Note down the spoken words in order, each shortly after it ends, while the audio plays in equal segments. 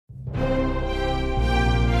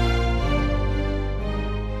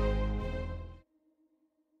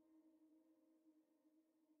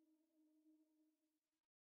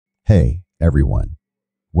Hey, everyone.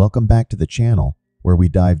 Welcome back to the channel where we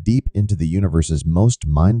dive deep into the universe's most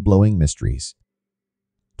mind-blowing mysteries.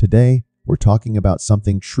 Today, we're talking about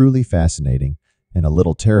something truly fascinating and a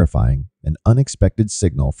little terrifying, an unexpected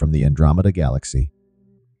signal from the Andromeda Galaxy.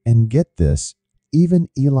 And get this, even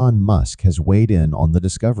Elon Musk has weighed in on the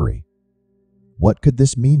discovery. What could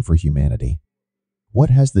this mean for humanity? What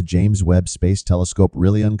has the James Webb Space Telescope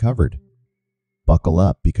really uncovered? Buckle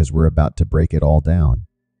up because we're about to break it all down.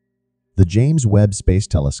 The James Webb Space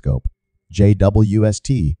Telescope,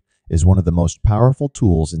 JWST, is one of the most powerful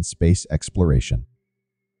tools in space exploration.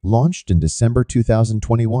 Launched in December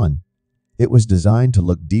 2021, it was designed to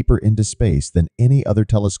look deeper into space than any other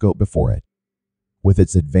telescope before it. With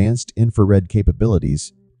its advanced infrared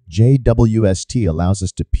capabilities, JWST allows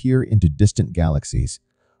us to peer into distant galaxies,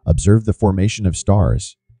 observe the formation of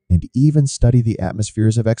stars, and even study the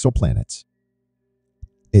atmospheres of exoplanets.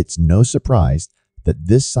 It's no surprise that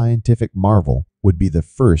this scientific marvel would be the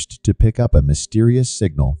first to pick up a mysterious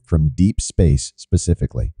signal from deep space,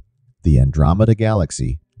 specifically the Andromeda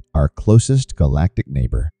Galaxy, our closest galactic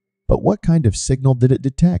neighbor. But what kind of signal did it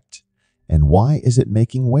detect? And why is it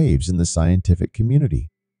making waves in the scientific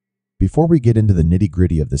community? Before we get into the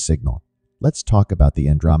nitty-gritty of the signal, let's talk about the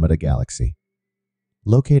Andromeda Galaxy.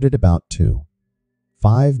 Located about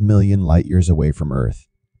 2.5 million light-years away from Earth,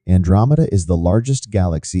 Andromeda is the largest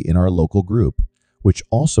galaxy in our local group, which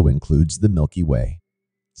also includes the Milky Way.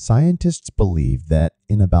 Scientists believe that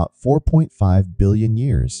in about 4.5 billion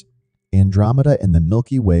years, Andromeda and the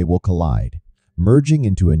Milky Way will collide, merging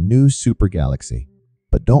into a new supergalaxy.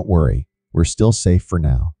 But don't worry, we're still safe for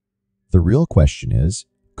now. The real question is,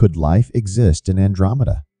 could life exist in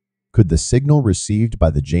Andromeda? Could the signal received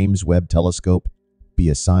by the James Webb Telescope be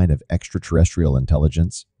a sign of extraterrestrial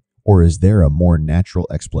intelligence? Or is there a more natural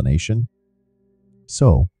explanation?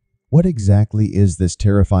 So, what exactly is this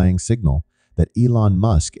terrifying signal that Elon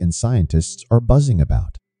Musk and scientists are buzzing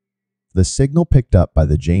about? The signal picked up by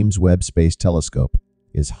the James Webb Space Telescope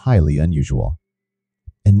is highly unusual.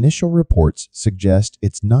 Initial reports suggest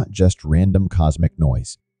it's not just random cosmic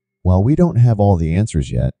noise. While we don't have all the answers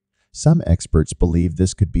yet, some experts believe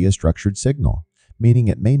this could be a structured signal, meaning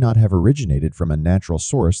it may not have originated from a natural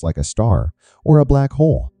source like a star or a black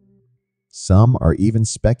hole. Some are even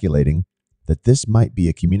speculating that this might be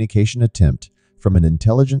a communication attempt from an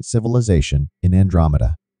intelligent civilization in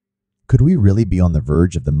Andromeda. Could we really be on the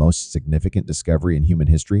verge of the most significant discovery in human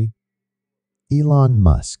history? Elon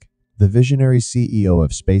Musk, the visionary CEO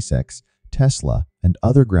of SpaceX, Tesla, and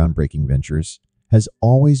other groundbreaking ventures, has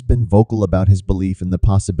always been vocal about his belief in the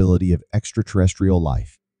possibility of extraterrestrial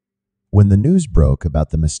life. When the news broke about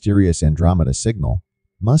the mysterious Andromeda signal,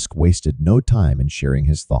 Musk wasted no time in sharing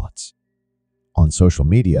his thoughts. On social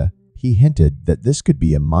media, he hinted that this could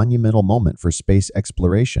be a monumental moment for space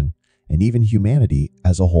exploration and even humanity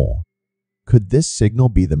as a whole. Could this signal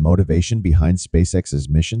be the motivation behind SpaceX's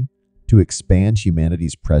mission to expand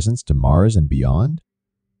humanity's presence to Mars and beyond?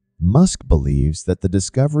 Musk believes that the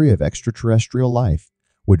discovery of extraterrestrial life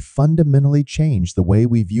would fundamentally change the way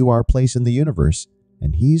we view our place in the universe,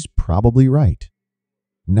 and he's probably right.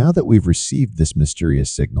 Now that we've received this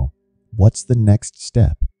mysterious signal, what's the next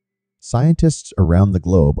step? Scientists around the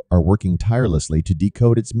globe are working tirelessly to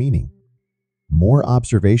decode its meaning. More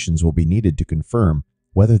observations will be needed to confirm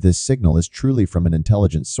whether this signal is truly from an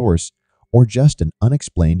intelligent source or just an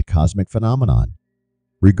unexplained cosmic phenomenon.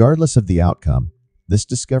 Regardless of the outcome, this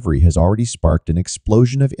discovery has already sparked an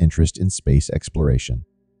explosion of interest in space exploration.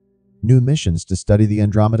 New missions to study the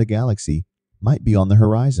Andromeda Galaxy might be on the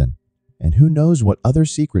horizon, and who knows what other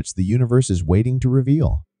secrets the universe is waiting to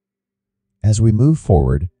reveal. As we move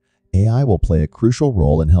forward, AI will play a crucial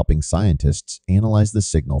role in helping scientists analyze the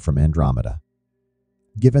signal from Andromeda.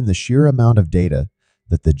 Given the sheer amount of data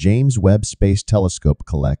that the James Webb Space Telescope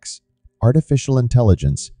collects, artificial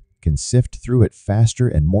intelligence can sift through it faster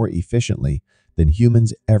and more efficiently than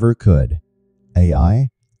humans ever could. AI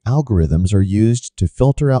algorithms are used to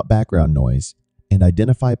filter out background noise and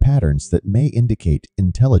identify patterns that may indicate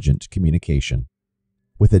intelligent communication.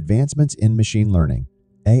 With advancements in machine learning,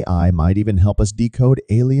 AI might even help us decode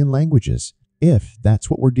alien languages, if that's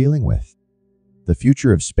what we're dealing with. The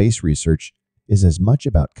future of space research is as much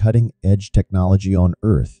about cutting-edge technology on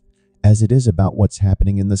Earth as it is about what's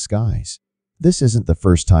happening in the skies. This isn't the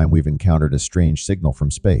first time we've encountered a strange signal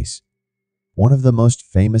from space. One of the most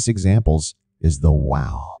famous examples is the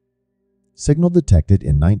WOW signal detected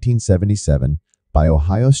in 1977 by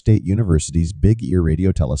Ohio State University's Big Ear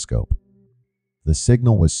Radio Telescope. The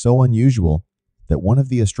signal was so unusual that one of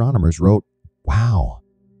the astronomers wrote, "Wow,"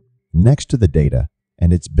 next to the data,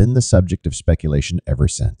 and it's been the subject of speculation ever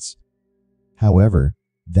since. However,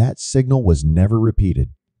 That signal was never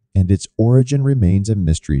repeated, and its origin remains a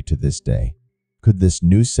mystery to this day. Could this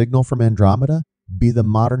new signal from Andromeda be the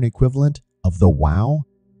modern equivalent of the WOW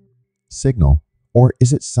signal, or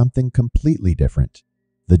is it something completely different?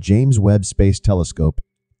 The James Webb Space Telescope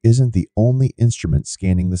isn't the only instrument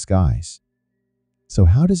scanning the skies. So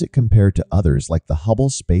how does it compare to others like the Hubble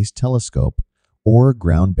Space Telescope or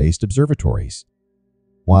ground-based observatories?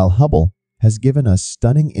 While Hubble has given us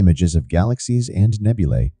stunning images of galaxies and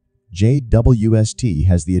nebulae, JWST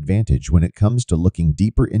has the advantage when it comes to looking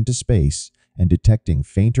deeper into space and detecting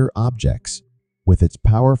fainter objects. With its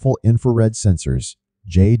powerful infrared sensors,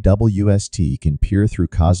 JWST can peer through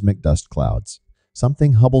cosmic dust clouds,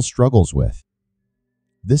 something Hubble struggles with.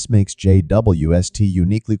 This makes JWST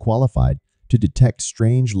uniquely qualified to detect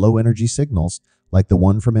strange low-energy signals like the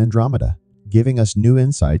one from Andromeda, giving us new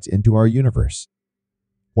insights into our universe.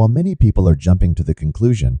 While many people are jumping to the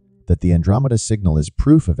conclusion that the Andromeda signal is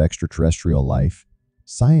proof of extraterrestrial life,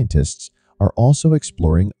 scientists are also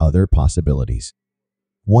exploring other possibilities.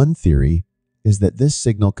 One theory is that this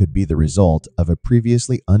signal could be the result of a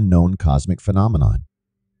previously unknown cosmic phenomenon.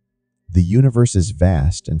 The universe is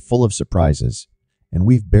vast and full of surprises, and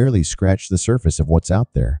we've barely scratched the surface of what's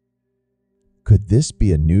out there. Could this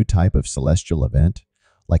be a new type of celestial event,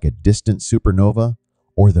 like a distant supernova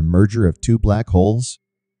or the merger of two black holes?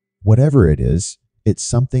 Whatever it is, it's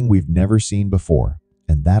something we've never seen before,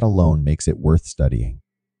 and that alone makes it worth studying.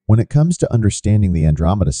 When it comes to understanding the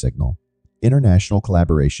Andromeda signal, international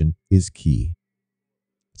collaboration is key.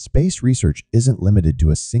 Space research isn't limited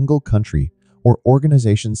to a single country or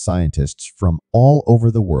organization. Scientists from all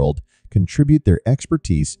over the world contribute their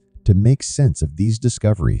expertise to make sense of these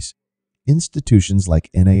discoveries. Institutions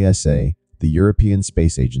like NASA, the European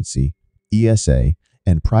Space Agency, ESA,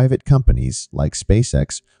 and private companies like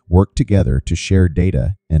SpaceX work together to share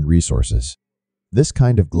data and resources. This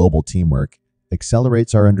kind of global teamwork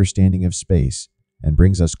accelerates our understanding of space and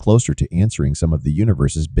brings us closer to answering some of the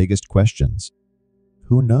universe's biggest questions.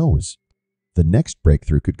 Who knows? The next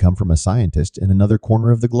breakthrough could come from a scientist in another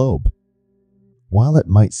corner of the globe. While it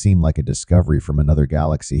might seem like a discovery from another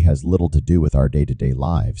galaxy has little to do with our day-to-day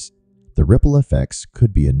lives, the ripple effects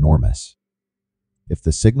could be enormous. If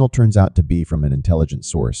the signal turns out to be from an intelligent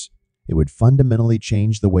source, it would fundamentally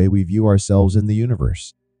change the way we view ourselves in the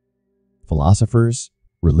universe. Philosophers,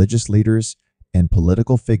 religious leaders, and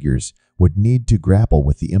political figures would need to grapple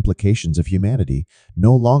with the implications of humanity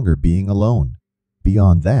no longer being alone.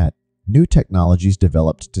 Beyond that, new technologies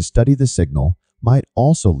developed to study the signal might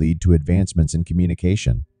also lead to advancements in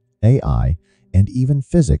communication, AI, and even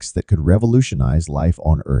physics that could revolutionize life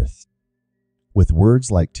on Earth. With words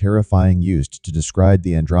like terrifying used to describe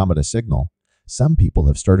the Andromeda signal, some people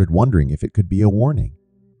have started wondering if it could be a warning.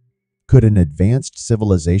 Could an advanced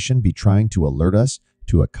civilization be trying to alert us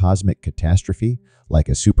to a cosmic catastrophe like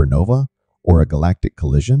a supernova or a galactic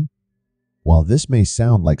collision? While this may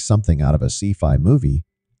sound like something out of a sci-fi movie,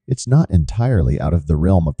 it's not entirely out of the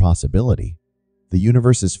realm of possibility. The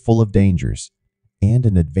universe is full of dangers, and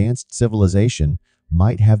an advanced civilization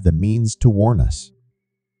might have the means to warn us.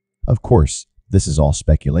 Of course, this is all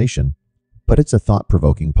speculation, but it's a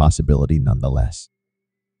thought-provoking possibility nonetheless.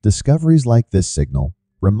 Discoveries like this signal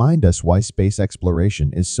remind us why space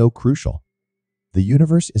exploration is so crucial. The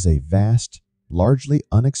universe is a vast, largely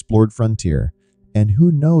unexplored frontier, and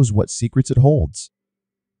who knows what secrets it holds.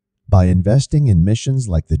 By investing in missions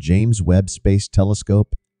like the James Webb Space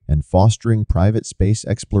Telescope and fostering private space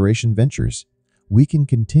exploration ventures, we can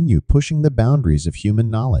continue pushing the boundaries of human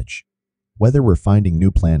knowledge. Whether we're finding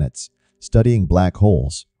new planets, studying black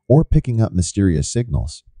holes, or picking up mysterious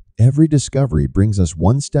signals, every discovery brings us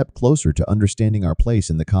one step closer to understanding our place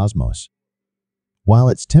in the cosmos. While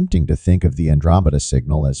it's tempting to think of the Andromeda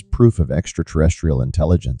signal as proof of extraterrestrial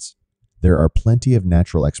intelligence, there are plenty of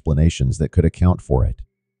natural explanations that could account for it.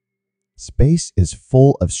 Space is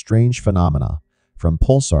full of strange phenomena, from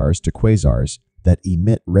pulsars to quasars, that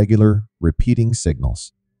emit regular, repeating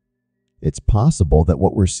signals. It's possible that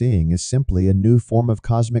what we're seeing is simply a new form of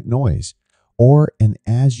cosmic noise, or an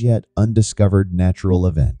as-yet undiscovered natural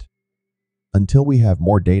event. Until we have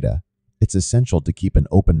more data, it's essential to keep an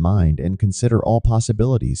open mind and consider all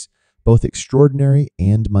possibilities, both extraordinary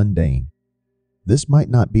and mundane. This might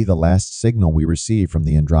not be the last signal we receive from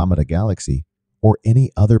the Andromeda Galaxy, or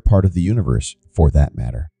any other part of the universe, for that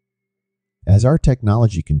matter. As our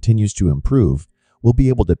technology continues to improve, we'll be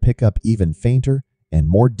able to pick up even fainter and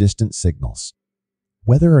more distant signals.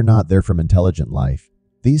 Whether or not they're from intelligent life,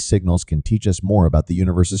 these signals can teach us more about the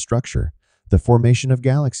universe's structure, the formation of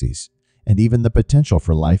galaxies, and even the potential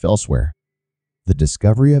for life elsewhere. The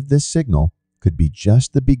discovery of this signal could be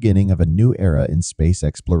just the beginning of a new era in space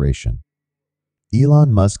exploration.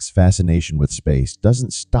 Elon Musk's fascination with space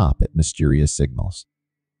doesn't stop at mysterious signals.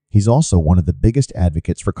 He's also one of the biggest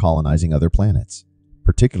advocates for colonizing other planets,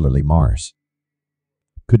 particularly Mars.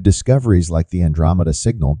 Could discoveries like the Andromeda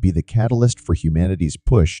signal be the catalyst for humanity's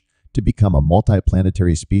push to become a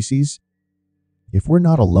multiplanetary species? If we're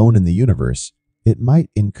not alone in the universe, it might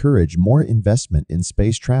encourage more investment in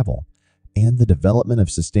space travel and the development of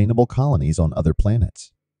sustainable colonies on other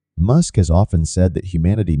planets. Musk has often said that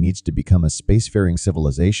humanity needs to become a spacefaring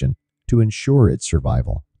civilization to ensure its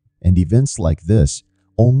survival, and events like this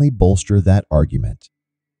only bolster that argument.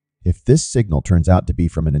 If this signal turns out to be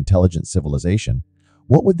from an intelligent civilization,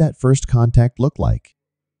 what would that first contact look like?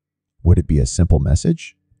 Would it be a simple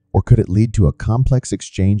message, or could it lead to a complex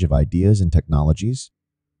exchange of ideas and technologies?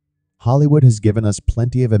 Hollywood has given us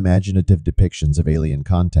plenty of imaginative depictions of alien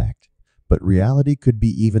contact, but reality could be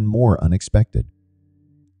even more unexpected.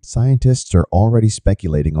 Scientists are already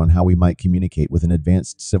speculating on how we might communicate with an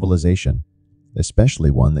advanced civilization, especially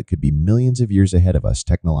one that could be millions of years ahead of us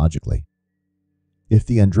technologically. If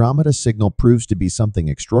the Andromeda signal proves to be something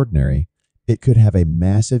extraordinary, it could have a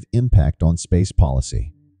massive impact on space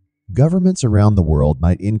policy. Governments around the world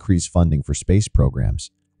might increase funding for space programs,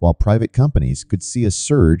 while private companies could see a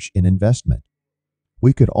surge in investment.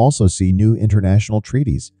 We could also see new international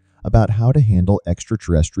treaties about how to handle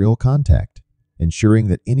extraterrestrial contact, ensuring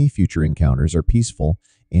that any future encounters are peaceful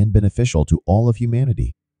and beneficial to all of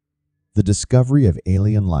humanity. The discovery of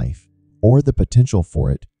alien life, or the potential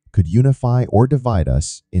for it, could unify or divide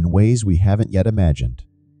us in ways we haven't yet imagined.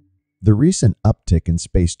 The recent uptick in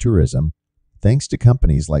space tourism, thanks to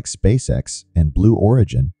companies like SpaceX and Blue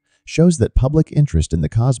Origin, shows that public interest in the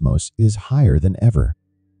cosmos is higher than ever.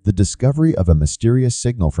 The discovery of a mysterious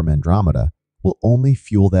signal from Andromeda will only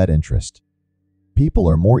fuel that interest. People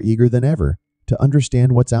are more eager than ever to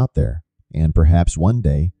understand what's out there and perhaps one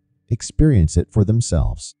day experience it for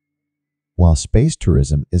themselves. While space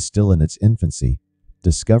tourism is still in its infancy,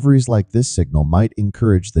 discoveries like this signal might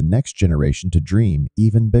encourage the next generation to dream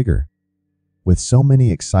even bigger. With so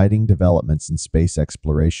many exciting developments in space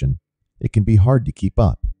exploration, it can be hard to keep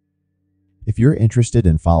up. If you're interested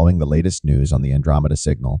in following the latest news on the Andromeda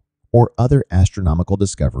signal or other astronomical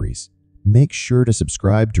discoveries, make sure to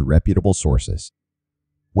subscribe to reputable sources.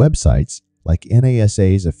 Websites like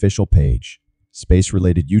NASA's official page,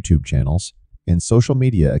 space-related YouTube channels, and social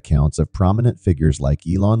media accounts of prominent figures like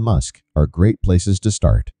Elon Musk are great places to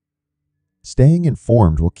start. Staying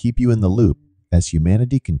informed will keep you in the loop as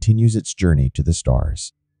humanity continues its journey to the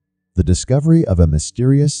stars. The discovery of a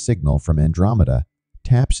mysterious signal from Andromeda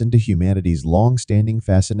taps into humanity's long-standing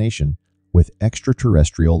fascination with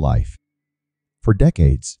extraterrestrial life. For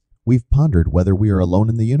decades, we've pondered whether we are alone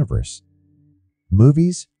in the universe.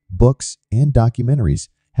 Movies, books, and documentaries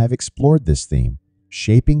have explored this theme,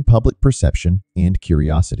 shaping public perception and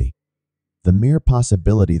curiosity. The mere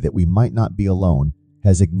possibility that we might not be alone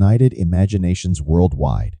has ignited imaginations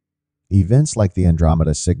worldwide. Events like the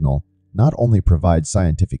Andromeda signal not only provide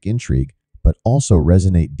scientific intrigue, but also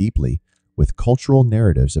resonate deeply with cultural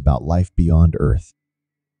narratives about life beyond Earth.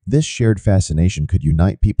 This shared fascination could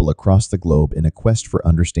unite people across the globe in a quest for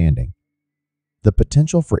understanding. The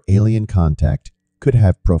potential for alien contact could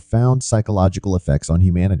have profound psychological effects on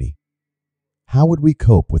humanity. How would we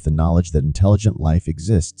cope with the knowledge that intelligent life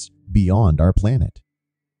exists beyond our planet?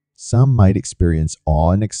 Some might experience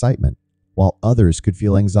awe and excitement, while others could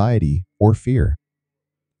feel anxiety or fear.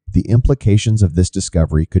 The implications of this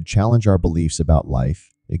discovery could challenge our beliefs about life,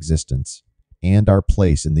 existence, and our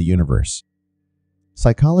place in the universe.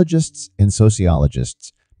 Psychologists and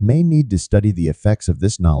sociologists may need to study the effects of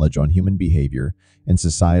this knowledge on human behavior and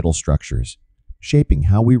societal structures, shaping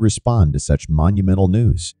how we respond to such monumental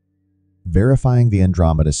news. Verifying the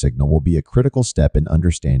Andromeda signal will be a critical step in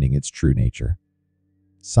understanding its true nature.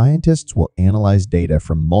 Scientists will analyze data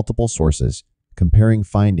from multiple sources, comparing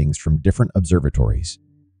findings from different observatories.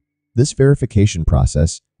 This verification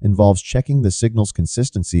process involves checking the signal's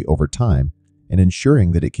consistency over time and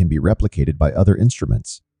ensuring that it can be replicated by other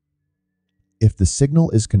instruments. If the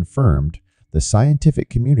signal is confirmed, the scientific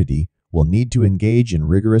community will need to engage in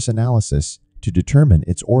rigorous analysis to determine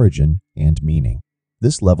its origin and meaning.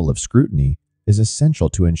 This level of scrutiny is essential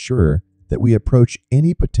to ensure that we approach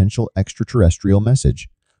any potential extraterrestrial message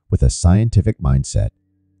with a scientific mindset.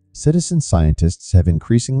 Citizen scientists have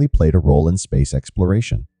increasingly played a role in space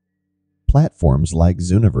exploration. Platforms like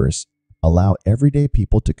Zooniverse allow everyday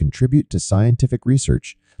people to contribute to scientific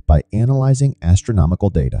research by analyzing astronomical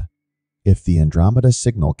data. If the Andromeda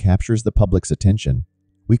signal captures the public's attention,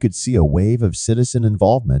 we could see a wave of citizen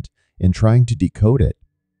involvement in trying to decode it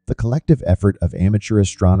The collective effort of amateur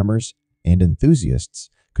astronomers and enthusiasts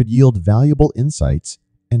could yield valuable insights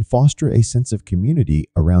and foster a sense of community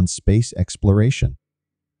around space exploration.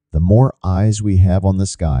 The more eyes we have on the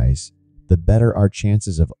skies, the better our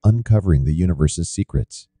chances of uncovering the universe's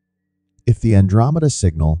secrets. If the Andromeda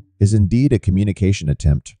signal is indeed a communication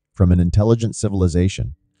attempt from an intelligent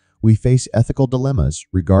civilization, we face ethical dilemmas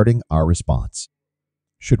regarding our response.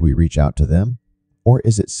 Should we reach out to them, or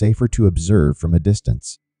is it safer to observe from a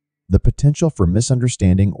distance? The potential for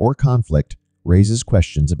misunderstanding or conflict raises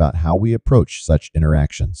questions about how we approach such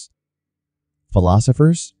interactions.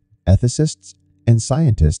 Philosophers, ethicists, and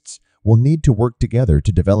scientists will need to work together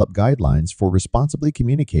to develop guidelines for responsibly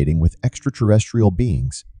communicating with extraterrestrial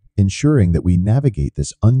beings, ensuring that we navigate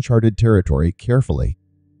this uncharted territory carefully.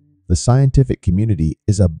 The scientific community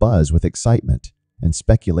is abuzz with excitement and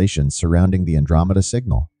speculation surrounding the Andromeda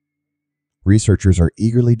signal. Researchers are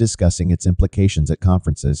eagerly discussing its implications at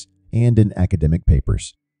conferences and in academic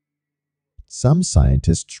papers. Some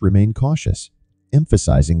scientists remain cautious,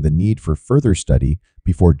 emphasizing the need for further study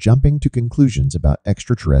before jumping to conclusions about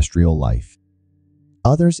extraterrestrial life.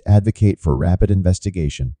 Others advocate for rapid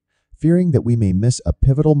investigation, fearing that we may miss a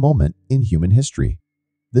pivotal moment in human history.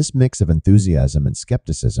 This mix of enthusiasm and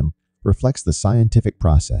skepticism reflects the scientific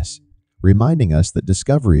process, reminding us that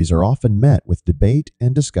discoveries are often met with debate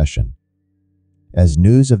and discussion. As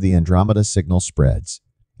news of the Andromeda signal spreads,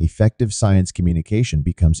 effective science communication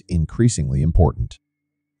becomes increasingly important.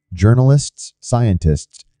 Journalists,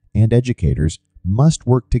 scientists, and educators must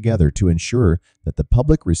work together to ensure that the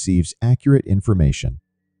public receives accurate information.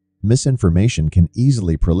 Misinformation can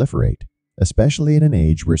easily proliferate, especially in an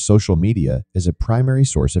age where social media is a primary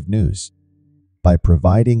source of news. By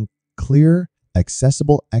providing clear,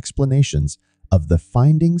 accessible explanations of the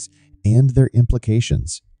findings and their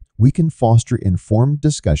implications, we can foster informed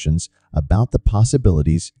discussions about the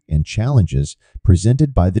possibilities and challenges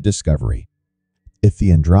presented by the discovery. If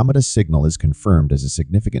the Andromeda signal is confirmed as a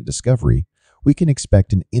significant discovery, we can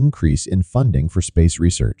expect an increase in funding for space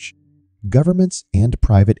research. Governments and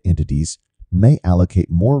private entities may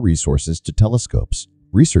allocate more resources to telescopes,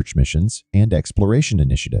 research missions, and exploration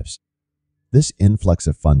initiatives. This influx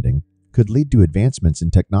of funding could lead to advancements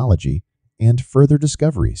in technology and further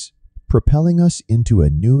discoveries, propelling us into a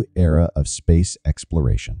new era of space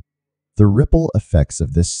exploration. The ripple effects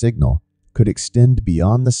of this signal could extend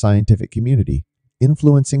beyond the scientific community,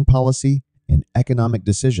 influencing policy and economic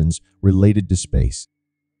decisions related to space.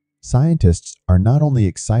 Scientists are not only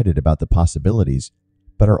excited about the possibilities,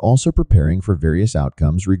 but are also preparing for various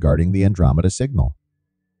outcomes regarding the Andromeda signal.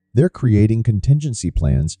 They're creating contingency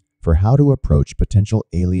plans for how to approach potential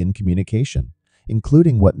alien communication,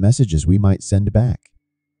 including what messages we might send back.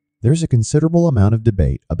 There's a considerable amount of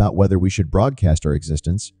debate about whether we should broadcast our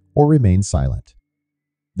existence or remain silent.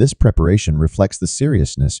 This preparation reflects the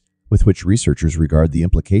seriousness with which researchers regard the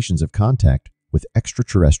implications of contact with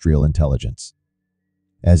extraterrestrial intelligence.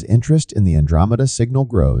 As interest in the Andromeda signal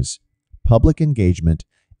grows, public engagement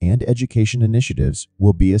and education initiatives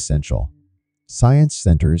will be essential. Science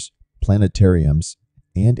centers, planetariums,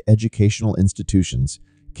 and educational institutions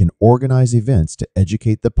can organize events to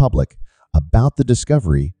educate the public about the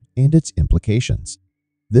discovery and its implications.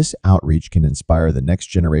 This outreach can inspire the next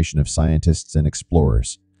generation of scientists and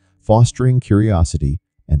explorers, fostering curiosity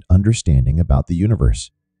and understanding about the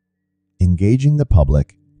universe. Engaging the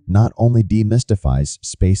public not only demystifies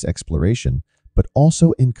space exploration, but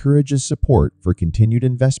also encourages support for continued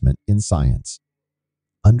investment in science.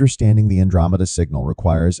 Understanding the Andromeda signal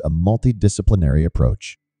requires a multidisciplinary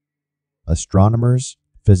approach. Astronomers,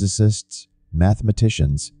 physicists,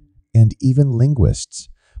 mathematicians, and even linguists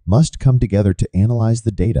must come together to analyze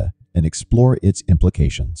the data and explore its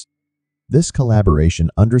implications. This collaboration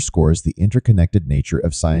underscores the interconnected nature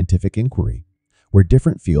of scientific inquiry, where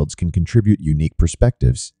different fields can contribute unique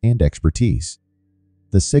perspectives and expertise.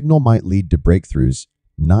 The signal might lead to breakthroughs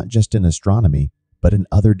not just in astronomy, but in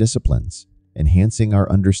other disciplines, enhancing our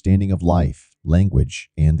understanding of life, language,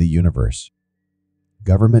 and the universe.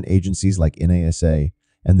 Government agencies like NASA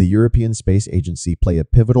and the European Space Agency play a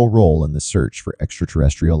pivotal role in the search for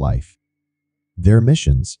extraterrestrial life. Their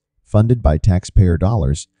missions, funded by taxpayer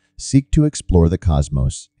dollars, seek to explore the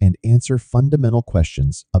cosmos and answer fundamental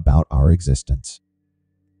questions about our existence.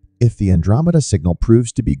 If the Andromeda signal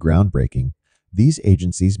proves to be groundbreaking, these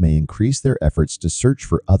agencies may increase their efforts to search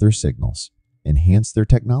for other signals, enhance their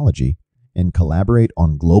technology, and collaborate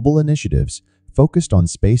on global initiatives focused on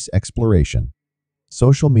space exploration.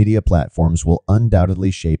 Social media platforms will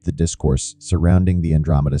undoubtedly shape the discourse surrounding the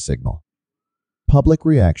Andromeda signal. Public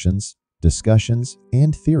reactions, discussions,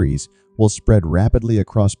 and theories will spread rapidly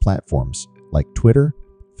across platforms like Twitter,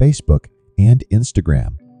 Facebook, and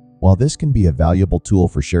Instagram. While this can be a valuable tool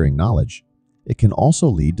for sharing knowledge, it can also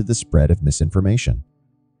lead to the spread of misinformation.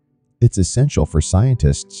 It's essential for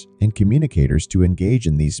scientists and communicators to engage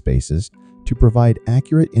in these spaces to provide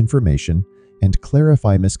accurate information and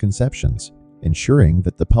clarify misconceptions, ensuring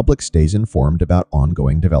that the public stays informed about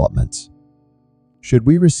ongoing developments. Should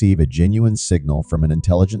we receive a genuine signal from an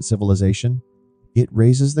intelligent civilization? It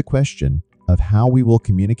raises the question of how we will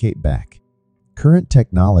communicate back. Current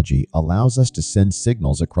technology allows us to send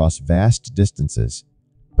signals across vast distances,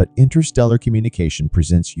 but interstellar communication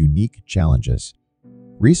presents unique challenges.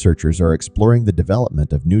 Researchers are exploring the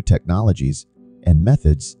development of new technologies and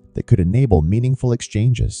methods that could enable meaningful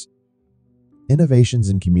exchanges. Innovations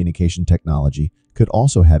in communication technology could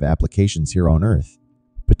also have applications here on Earth,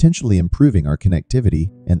 potentially improving our connectivity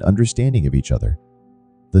and understanding of each other.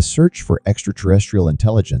 The search for extraterrestrial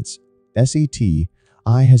intelligence, SETI,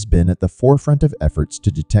 has been at the forefront of efforts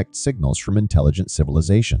to detect signals from intelligent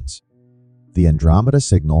civilizations. The Andromeda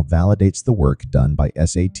signal validates the work done by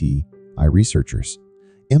SETI researchers,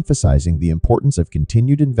 emphasizing the importance of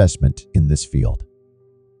continued investment in this field.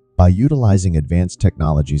 By utilizing advanced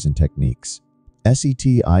technologies and techniques,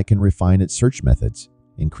 SETI can refine its search methods,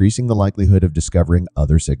 increasing the likelihood of discovering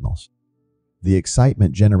other signals. The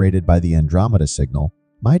excitement generated by the Andromeda signal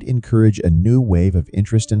might encourage a new wave of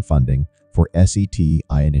interest and funding for SETI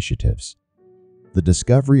initiatives. The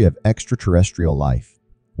discovery of extraterrestrial life,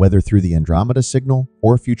 whether through the Andromeda signal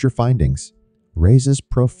or future findings, raises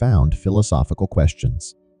profound philosophical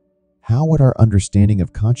questions. How would our understanding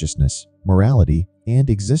of consciousness, morality, and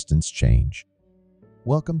existence change?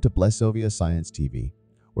 Welcome to Blessovia Science TV,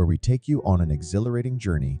 where we take you on an exhilarating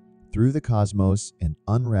journey through the cosmos and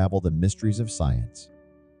unravel the mysteries of science.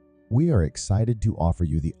 We are excited to offer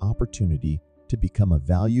you the opportunity to become a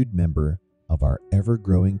valued member of our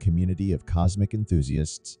ever-growing community of cosmic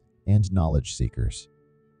enthusiasts and knowledge seekers.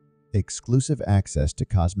 Exclusive access to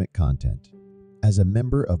cosmic content. As a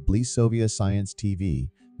member of Blessovia Science TV,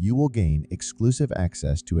 you will gain exclusive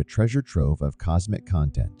access to a treasure trove of cosmic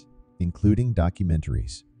content, including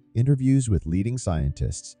documentaries, interviews with leading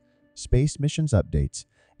scientists, space missions updates,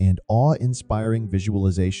 and awe-inspiring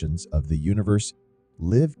visualizations of the universe,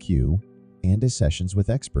 live Q, and sessions with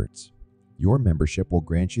experts. Your membership will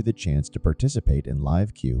grant you the chance to participate in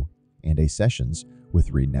live Q and sessions with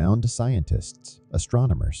renowned scientists,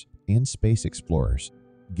 astronomers, and space explorers.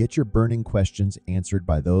 Get your burning questions answered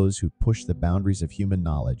by those who push the boundaries of human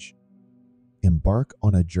knowledge. Embark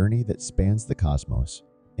on a journey that spans the cosmos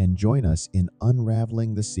and join us in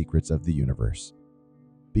unraveling the secrets of the universe.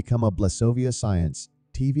 Become a Blessovia Science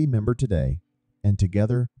TV member today, and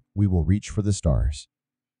together we will reach for the stars.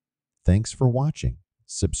 Thanks for watching.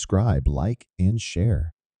 Subscribe, like, and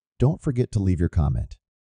share. Don't forget to leave your comment.